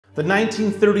The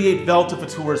 1938 Welta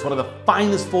Weltur is one of the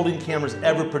finest folding cameras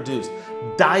ever produced.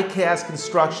 Die-cast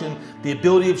construction, the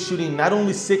ability of shooting not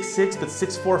only 6.6 but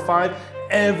 6.45,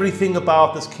 everything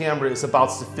about this camera is about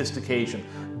sophistication.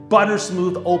 Butter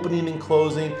smooth opening and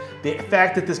closing, the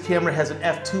fact that this camera has an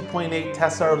F2.8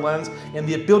 Tessar lens and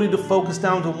the ability to focus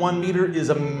down to 1 meter is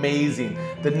amazing.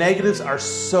 The negatives are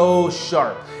so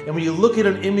sharp, and when you look at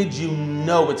an image you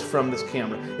know it's from this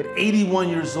camera. At 81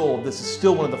 years old, this is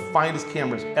still one of the finest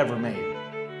cameras ever made.